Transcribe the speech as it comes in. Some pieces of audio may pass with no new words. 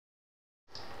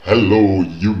Hello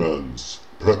humans!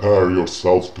 Prepare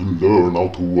yourselves to learn how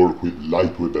to work with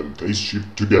Lightwave and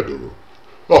Faceshift together.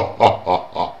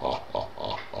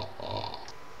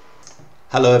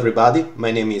 Hello everybody, my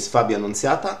name is Fabio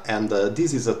Annunziata and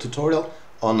this is a tutorial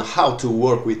on how to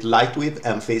work with Lightwave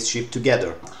and Faceshift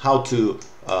together. How to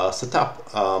set up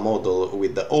a model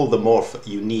with all the morph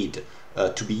you need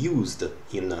to be used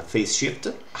in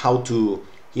Faceshift, how to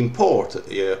import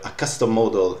a custom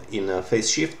model in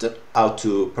Faceshift, how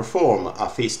to perform a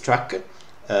face track,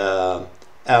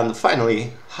 and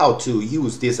finally how to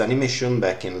use this animation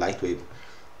back in Lightwave.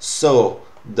 So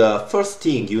the first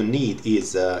thing you need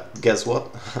is, guess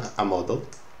what? A model.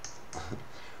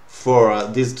 For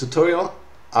this tutorial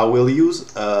I will use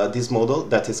this model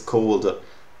that is called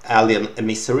Alien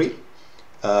Emissary,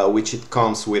 which it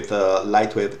comes with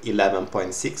Lightwave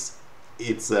 11.6.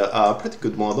 It's a pretty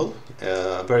good model,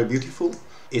 very beautiful.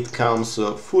 It comes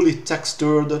fully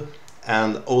textured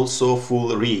and also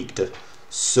full rigged.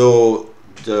 So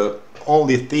the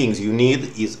only things you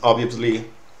need is obviously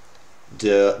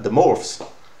the morphs.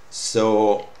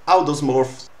 So how those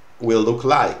morphs will look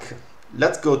like?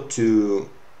 Let's go to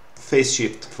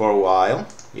Faceshift for a while.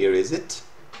 Here is it.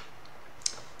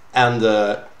 And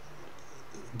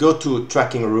go to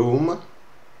tracking room,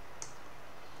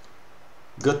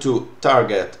 go to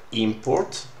target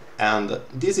import, and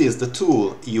this is the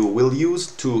tool you will use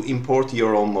to import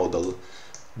your own model.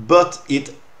 But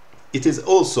it is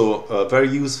also very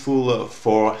useful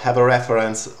for have a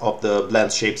reference of the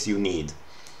blend shapes you need.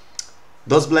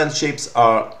 Those blend shapes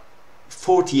are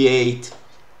 48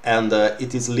 and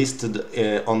it is listed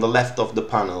on the left of the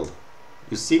panel.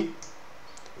 You see?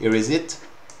 Here is it.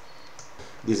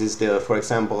 This is the, for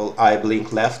example, eye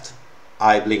blink left,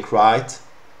 eye blink right,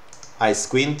 eye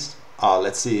squint,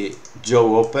 let's see,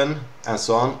 jaw open, and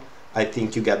so on. I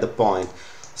think you get the point.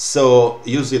 So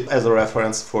use it as a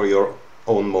reference for your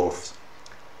own morphs.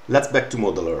 Let's back to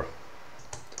Modeler.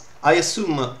 I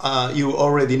assume you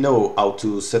already know how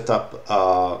to set up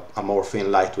a morph in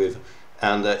Lightwave,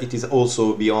 and it is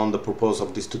also beyond the purpose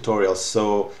of this tutorial,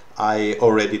 so I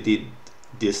already did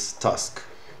this task.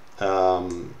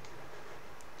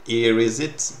 Here is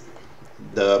it,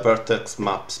 the vertex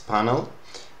maps panel.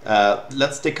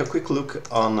 Let's take a quick look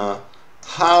on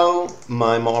how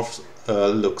my morph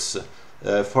looks.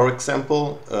 For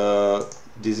example,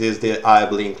 this is the eye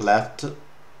blink left,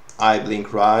 eye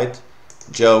blink right,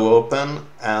 jaw open,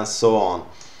 and so on.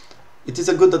 It is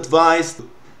a good advice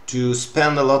to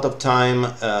spend a lot of time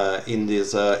in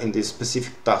this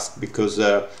specific task, because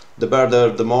the better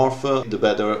the morph, the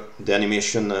better the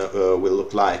animation will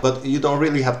look like. But you don't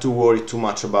really have to worry too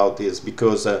much about this,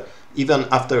 because even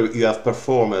after you have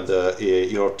performed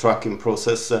your tracking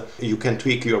process, you can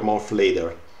tweak your morph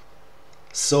later.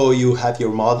 So you have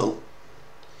your model,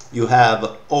 you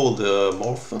have all the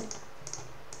morph,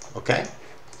 okay?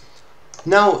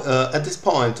 Now at this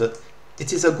point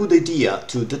it is a good idea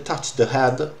to detach the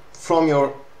head from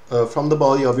the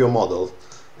body of your model.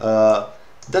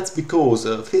 That's because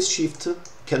Faceshift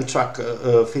can track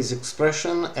face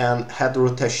expression and head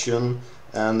rotation,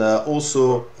 and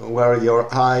also where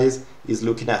your eyes is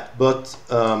looking at, but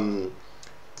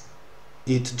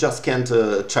it just can't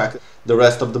track the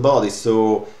rest of the body,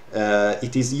 so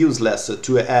it is useless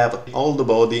to have all the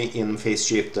body in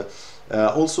Faceshift.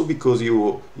 Also because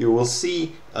you will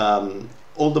see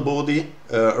all the body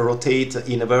rotate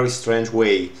in a very strange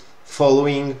way,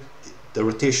 following the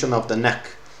rotation of the neck.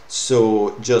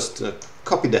 So just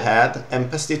copy the head and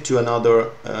paste it to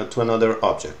another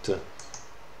object.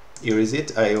 Here is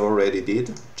it, I already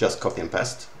did, just copy and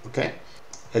paste, okay?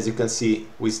 As you can see,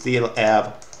 we still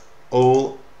have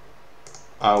all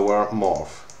our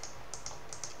morph,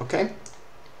 okay?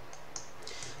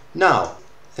 Now,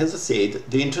 as I said,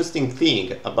 the interesting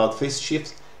thing about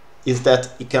Faceshift is that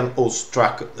it can also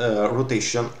track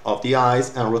rotation of the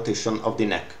eyes and rotation of the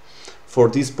neck. For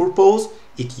this purpose,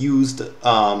 it used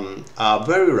a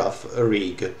very rough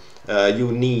rig.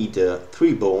 You need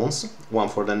 3 bones, one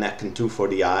for the neck and 2 for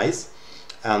the eyes,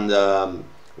 and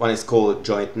one is called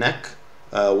joint neck,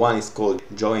 one is called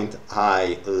joint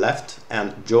eye left,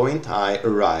 and joint eye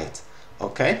right.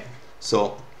 Okay,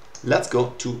 so let's go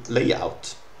to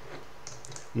layout.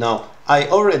 Now I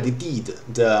already did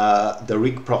the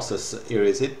rig process. Here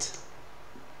is it,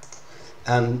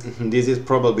 and this is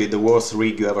probably the worst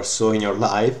rig you ever saw in your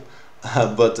life.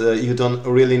 But you don't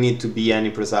really need to be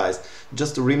any precise.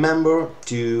 Just remember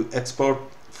to export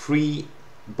 3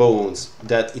 bones,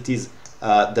 that it is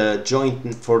the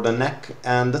joint for the neck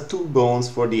and the 2 bones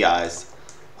for the eyes.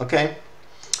 Okay,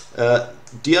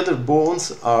 the other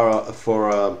bones are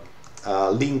for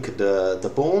link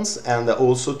the bones and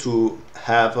also to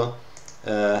have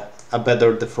a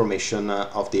better deformation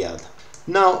of the head.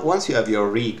 Now, once you have your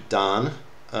rig done,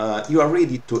 you are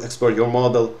ready to export your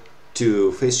model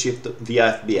to Faceshift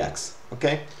via FBX.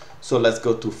 Okay, so let's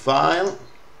go to File,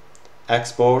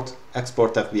 Export,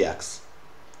 Export FBX.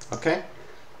 Okay,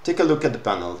 take a look at the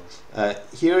panel.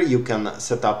 Here you can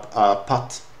set up a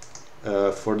path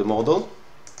for the model.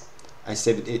 I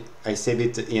saved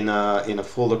it in a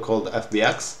folder called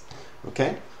FBX.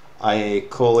 Okay, I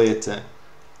call it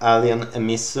alien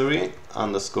emissary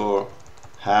underscore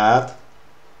head.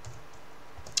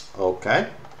 Okay,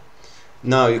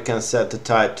 now you can set the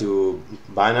type to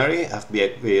binary,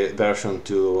 FBX version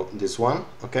to this one,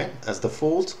 okay, as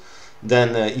default.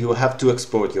 Then you have to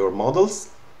export your models,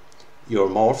 your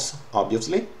morphs,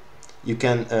 obviously. You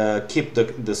can keep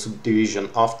the subdivision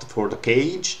off for the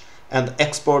cage, and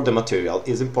export the material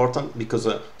is important because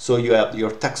so you have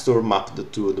your texture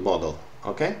mapped to the model.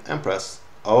 Okay, and press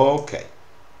OK.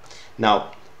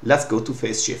 Now let's go to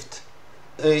Faceshift.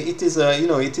 It is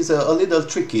a little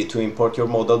tricky to import your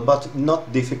model, but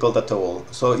not difficult at all,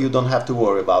 so you don't have to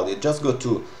worry about it. Just go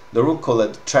to the room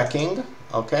called tracking.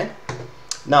 Okay,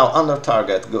 now under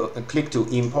target, click to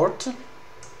import.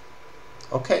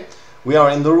 Okay, we are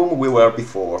in the room we were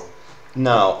before.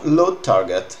 Now load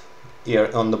target here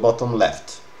on the bottom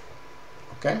left.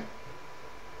 Okay,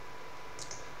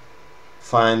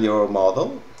 find your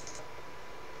model.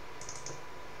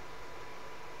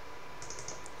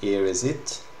 Here is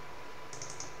it.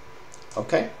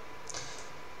 Okay,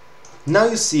 now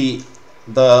you see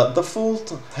the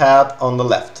default head on the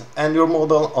left and your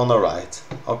model on the right.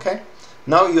 Okay,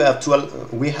 now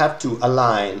we have to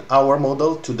align our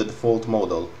model to the default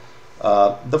model.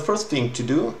 The first thing to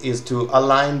do is to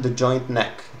align the joint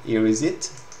neck. Here is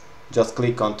it. Just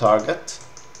click on target.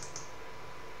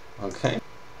 Okay,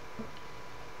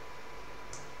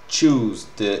 choose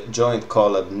the joint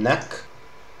called neck.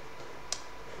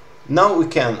 Now we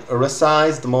can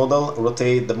resize the model,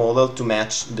 rotate the model to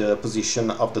match the position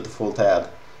of the default head.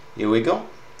 Here we go.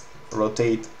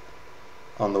 Rotate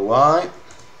on the Y.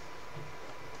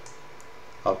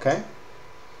 Okay.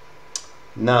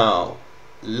 Now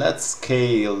let's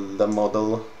scale the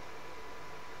model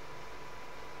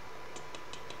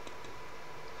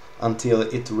until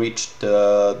it reached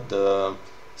the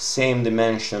same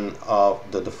dimension of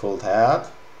the default head.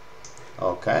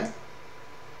 Okay.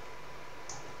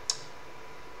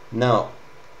 Now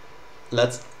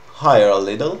let's higher a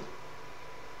little.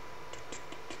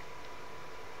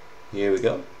 Here we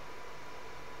go.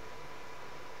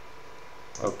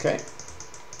 Okay,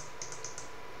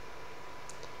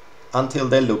 until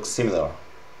they look similar.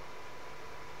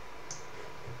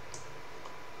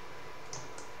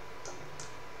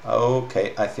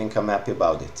 Okay, I think I'm happy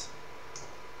about it.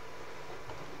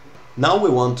 Now we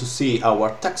want to see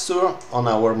our texture on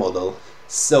our model.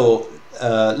 So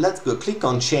let's go click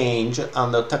on change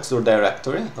under texture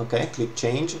directory. Okay, click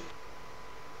change.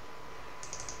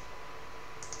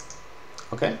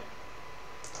 Okay,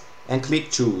 and click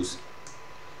choose.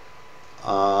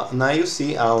 Now you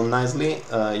see how nicely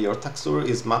your texture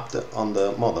is mapped on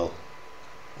the model.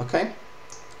 Okay,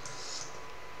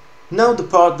 now the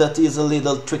part that is a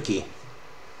little tricky.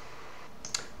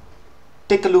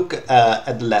 Take a look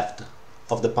at the left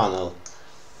of the panel.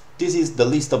 This is the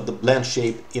list of the blend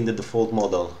shape in the default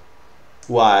model,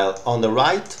 while on the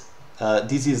right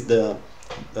this is the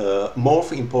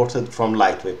morph imported from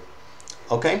Lightwave.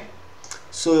 Okay,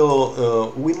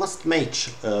 so we must match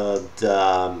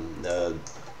the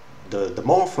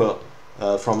morph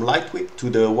from Lightwave to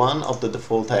the one of the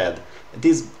default head.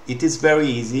 It is very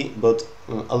easy, but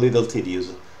a little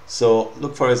tedious. So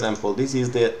look, for example, this is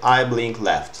the eye blink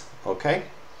left. Okay,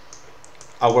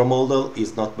 our model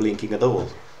is not blinking at all.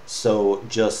 So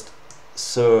just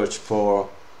search for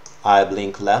eye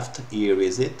blink left. Here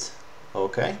is it.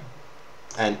 Okay,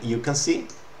 and you can see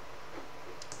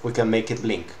we can make it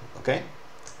blink. Okay,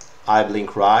 eye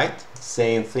blink right,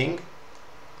 same thing.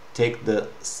 Take the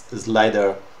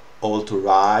slider all to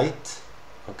right.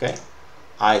 Okay,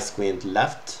 eye squint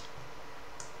left.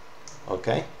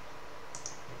 Okay,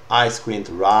 eye squint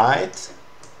right.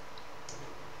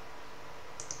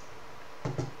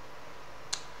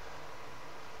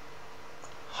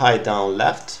 Eye down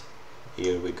left.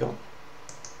 Here we go.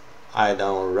 Eye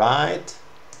down right.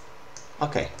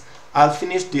 Okay, I'll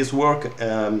finish this work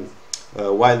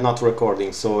while not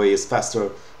recording, so it's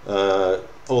faster.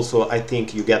 Also, I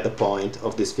think you get the point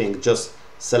of this thing. Just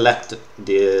select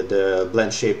the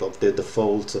blend shape of the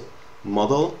default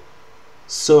model.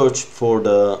 Search for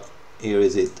the, here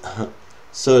is it.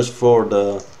 Search for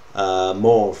the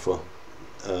morph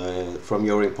from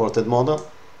your imported model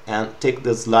and take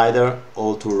the slider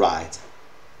all to right.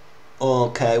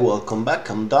 Okay, welcome back,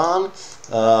 I'm done.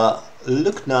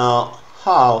 Look now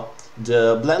how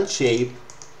the blend shape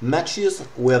matches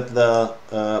with the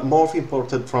morph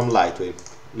imported from Lightwave.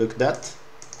 Look that.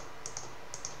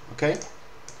 Okay.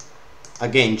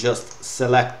 Again, just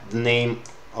select the name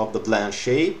of the blend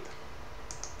shape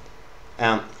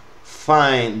and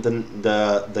find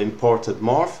the imported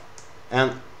morph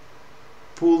and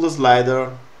pull the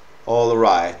slider all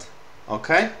right.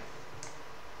 Okay.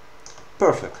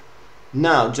 Perfect.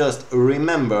 Now just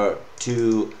remember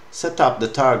to set up the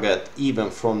target even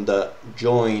from the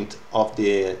joint of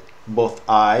the both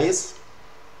eyes.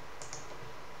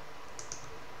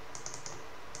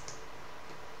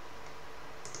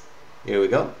 Here we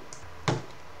go.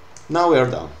 Now we are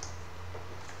done.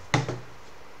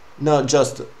 Now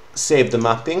just save the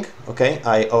mapping. Okay,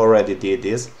 I already did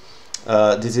this.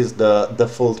 This is the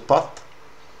default path.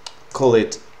 Call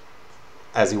it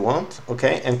as you want.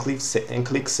 Okay, and click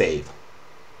save.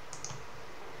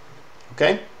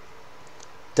 Okay,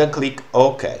 then click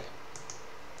OK.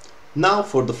 Now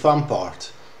for the fun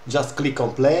part, just click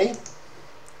on play.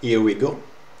 Here we go.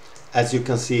 As you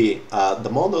can see, the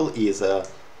model is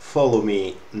follow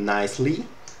me nicely.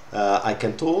 I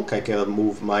can talk, I can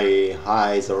move my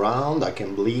eyes around, I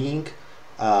can blink,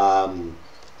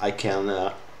 I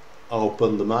can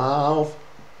open the mouth,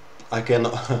 I can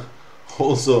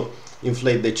also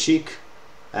inflate the cheek,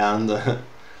 and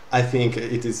I think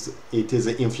it is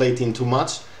inflating too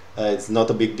much. It's not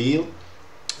a big deal.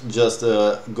 Just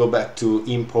go back to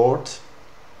import.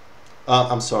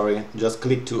 I'm sorry, just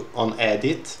click on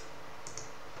edit.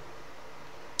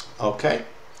 Okay.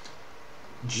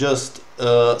 Just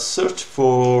search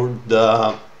for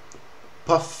the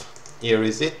puff. Here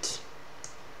is it.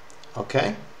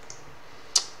 Okay.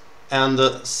 And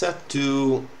set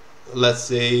to, let's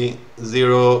say,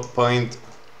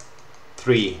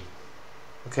 0.3.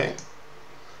 Okay.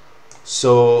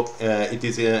 So it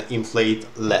is inflate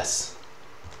less.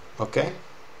 Okay.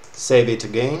 Save it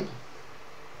again.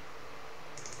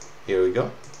 Here we go.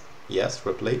 Yes,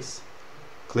 replace.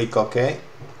 Click OK.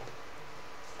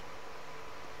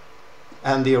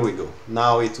 And here we go.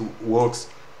 Now it works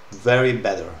very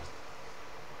better.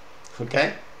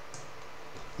 Okay.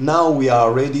 Now we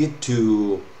are ready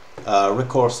to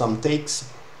record some takes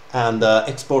and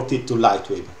export it to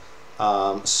Lightwave.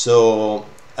 So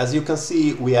as you can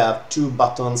see, we have two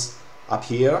buttons up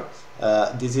here.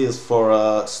 This is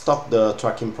for stop the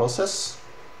tracking process.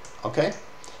 Okay.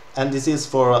 And this is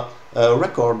for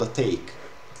record the take.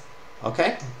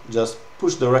 Okay. Just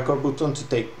push the record button to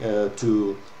take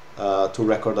to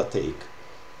record a take.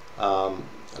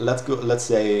 Let's go. Let's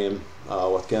say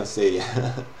what can I say?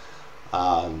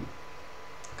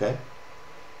 Okay.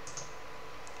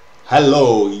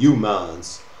 Hello,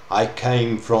 humans. I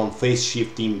came from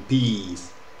Faceshift in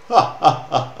peace.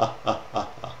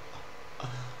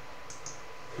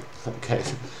 Okay,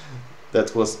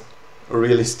 that was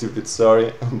really stupid.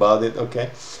 Sorry about it. Okay.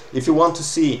 If you want to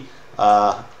see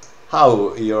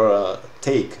how your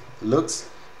take looks,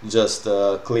 just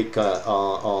click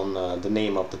on the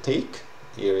name of the take.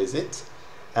 Here is it,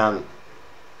 and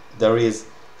there is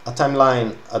a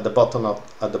timeline at the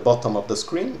bottom of the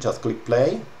screen. Just click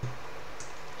play.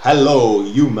 Hello,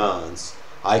 humans.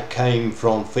 I came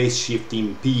from Faceshift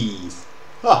in peace.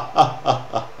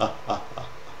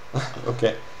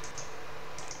 Okay,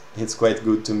 it's quite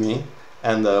good to me,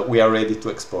 and we are ready to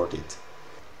export it.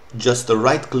 Just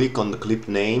right click on the clip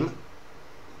name.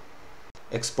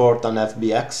 Export an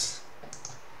FBX.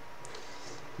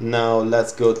 Now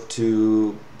let's go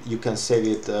to, you can save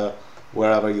it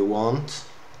wherever you want.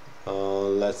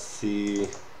 Let's see,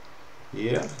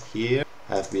 here,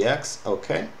 FBX.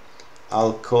 Okay,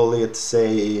 I'll call it,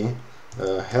 say,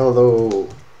 hello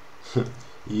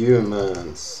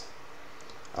humans.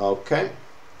 Okay,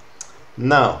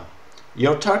 now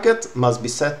your target must be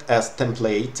set as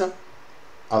template.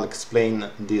 I'll explain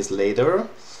this later.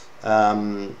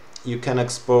 You can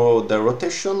export the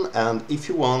rotation and, if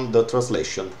you want, the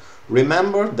translation.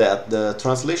 Remember that the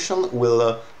translation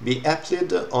will be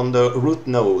applied on the root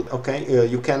node. Okay,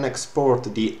 you can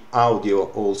export the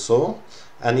audio also,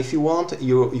 and if you want,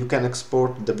 you can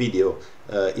export the video.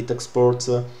 It exports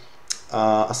a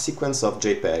sequence of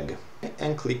JPEG,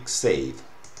 and click save.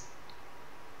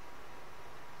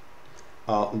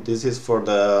 This is for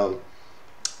the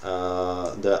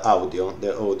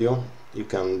audio. You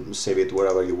can save it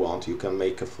wherever you want. You can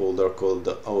make a folder called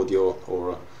audio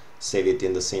or save it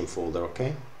in the same folder.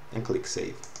 Okay, and click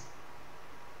save.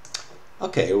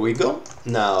 Okay, here we go.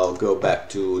 Now go back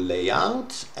to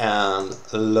layout and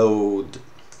load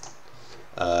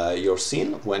your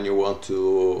scene when you want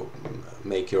to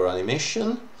make your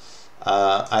animation.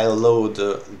 I'll load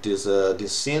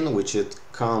this scene, which it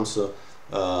comes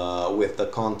with the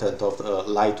content of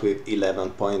Lightwave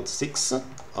 11.6.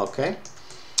 Okay,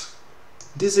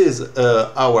 this is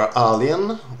our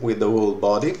alien with the whole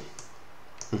body,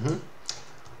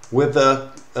 with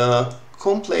a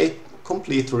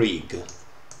complete rig,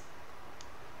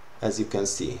 as you can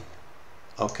see.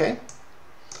 Okay,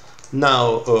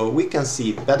 now we can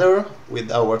see better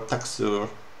with our texture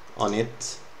on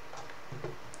it.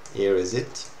 Here is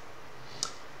it.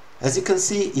 As you can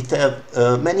see, it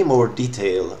has many more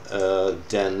detail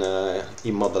than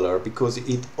in Modeler, because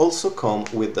it also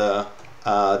comes with a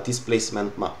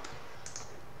displacement map.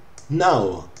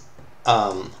 Now,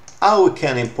 how we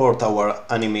can import our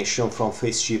animation from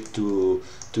Faceshift to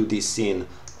this scene?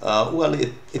 Well,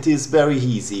 it is very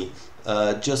easy.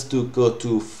 Just go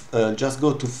to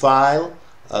File,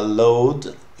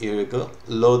 Load. Here we go.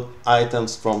 Load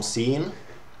items from scene.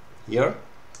 Here.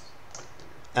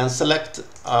 And select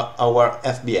our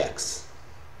FBX.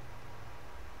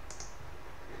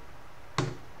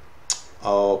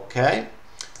 Okay,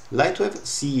 Lightwave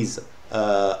sees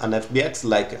an FBX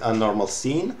like a normal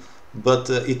scene, but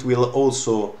it will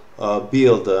also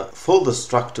build a folder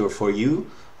structure for you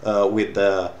with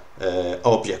the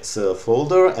objects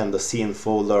folder and the scene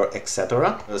folder,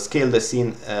 etc. Scale the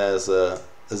scene as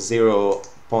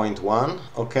 0.1,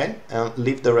 okay, and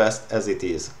leave the rest as it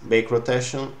is. Bake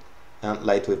rotation and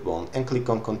Lightwave bond, and click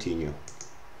on continue.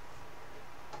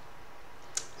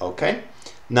 Okay,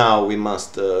 now we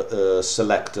must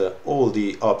select all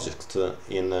the objects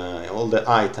all the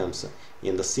items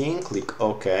in the scene. Click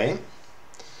OK.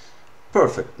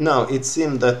 Perfect. Now it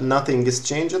seems that nothing is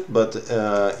changed, but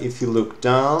if you look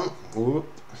down,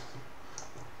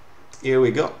 here we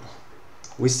go.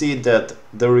 We see that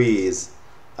there is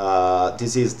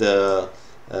this is the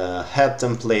head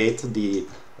template, the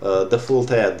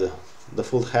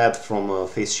full head from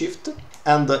Faceshift,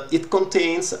 and it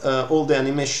contains all the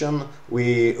animation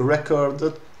we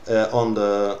recorded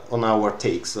on our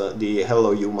takes, the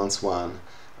Hello Humans one.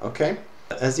 Okay,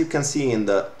 as you can see in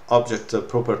the object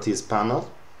properties panel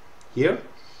here,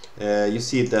 you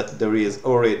see that there is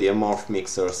already a morph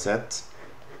mixer set.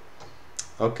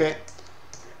 Okay,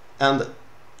 and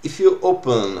if you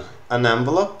open an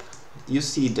envelope, you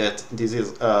see that this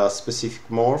is a specific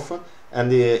morph,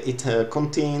 and it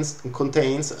contains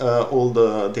all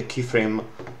the keyframe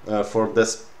for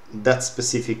that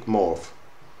specific morph.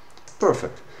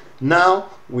 Perfect. Now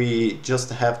we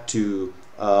just have to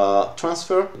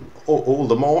transfer all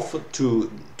the morph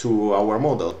to our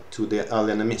model, to the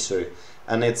alien emissary,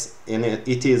 and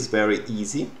it is very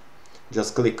easy.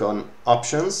 Just click on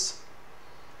Options.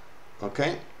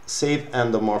 Okay, Save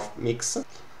Endomorph Mix.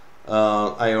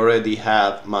 I already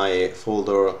have my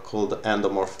folder called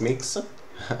Endomorph Mix.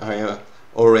 I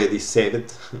already saved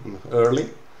it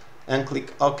early, and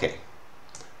click OK.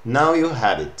 Now you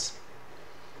have it.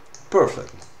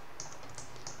 Perfect.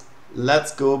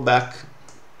 Let's go back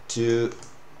to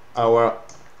our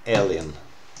alien.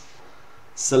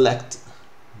 Select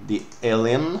the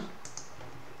alien.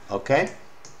 Okay.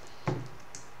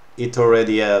 It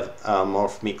already have a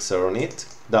morph mixer on it.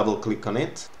 Double click on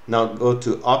it. Now go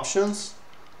to Options,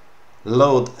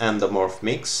 Load Endomorph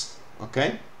Mix,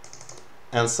 okay,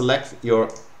 and select your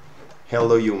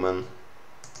Hello Human.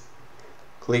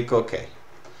 Click OK.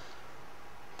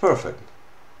 Perfect.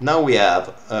 Now we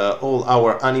have all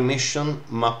our animation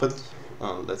mapped.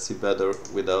 Let's see better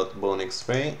without bone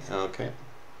X-ray. Okay,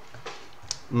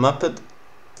 mapped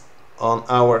on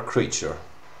our creature.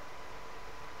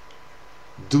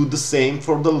 Do the same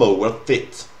for the lower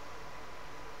feet.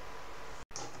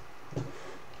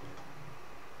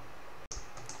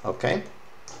 Okay.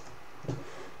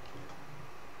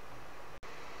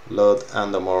 Load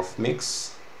Endomorph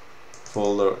Mix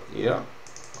folder here.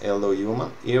 Hello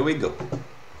Human. Here we go.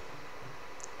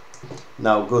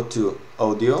 Now go to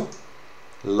Audio.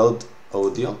 Load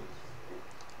Audio.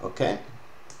 Okay.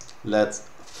 Let's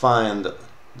find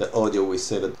the audio we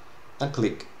saved and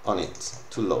click on it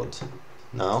to load.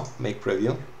 Now make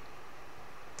preview.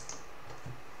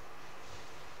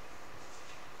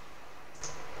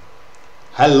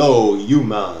 Hello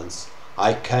humans,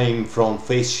 I came from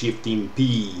Faceshift in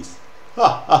peace.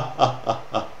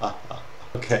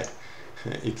 Okay,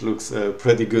 it looks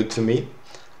pretty good to me.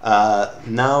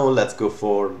 Now let's go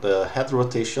for the head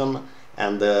rotation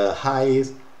and the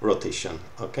eyes rotation.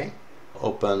 Okay,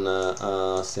 open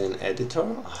scene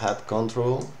editor, head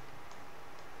control.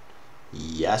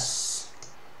 Yes.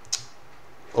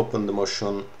 Open the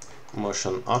motion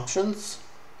options.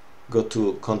 Go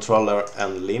to controller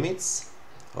and limits.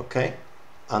 Okay,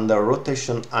 under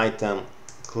rotation item,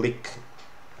 click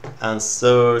and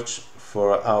search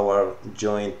for our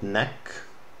joint neck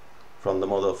from the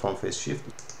model from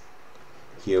Faceshift.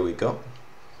 Here we go.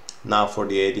 Now for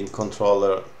the aiding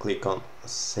controller, click on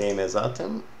same as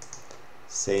item, and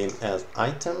same as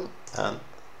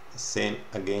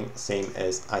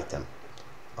item.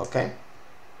 Okay,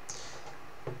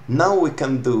 now we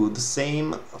can do the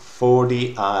same for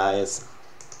the eyes.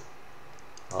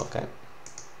 Okay,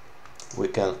 we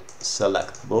can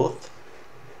select both.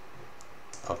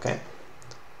 Okay,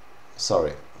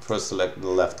 sorry, first select the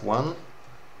left one,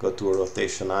 go to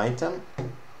rotation item,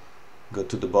 go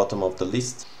to the bottom of the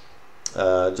list,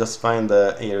 just find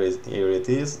the here it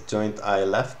is, joint eye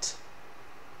left.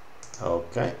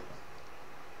 Okay,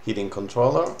 heating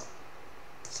controller,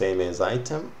 same as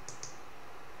item,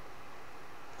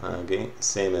 again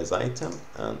same as item,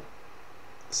 and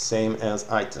same as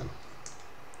item.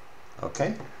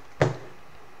 Okay,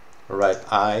 right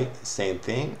eye, same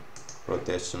thing,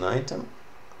 rotation item,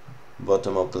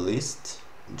 bottom of the list,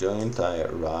 joint eye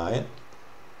right,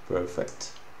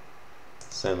 perfect,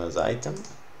 same as item,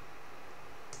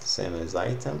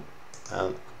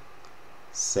 and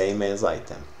same as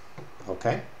item.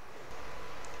 Okay.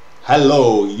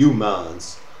 Hello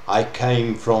humans, I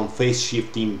came from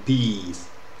Faceshift in peace.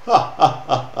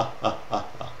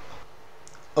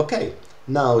 Okay,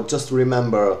 now just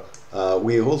remember,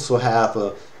 we also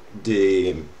have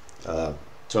the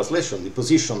translation, the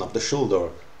position of the shoulder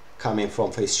coming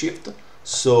from Faceshift.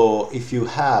 So if you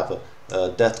have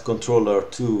that controller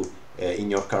too in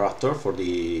your character for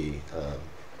the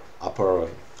upper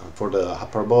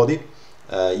body,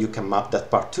 you can map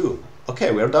that part too.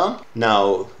 Okay, we're done.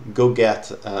 Now go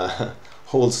get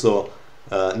also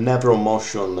Nevro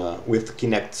motion with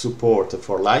Kinect support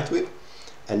for Lightwave,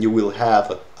 and you will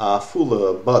have a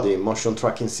full body motion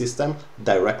tracking system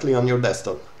directly on your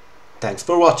desktop. Thanks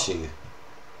for watching.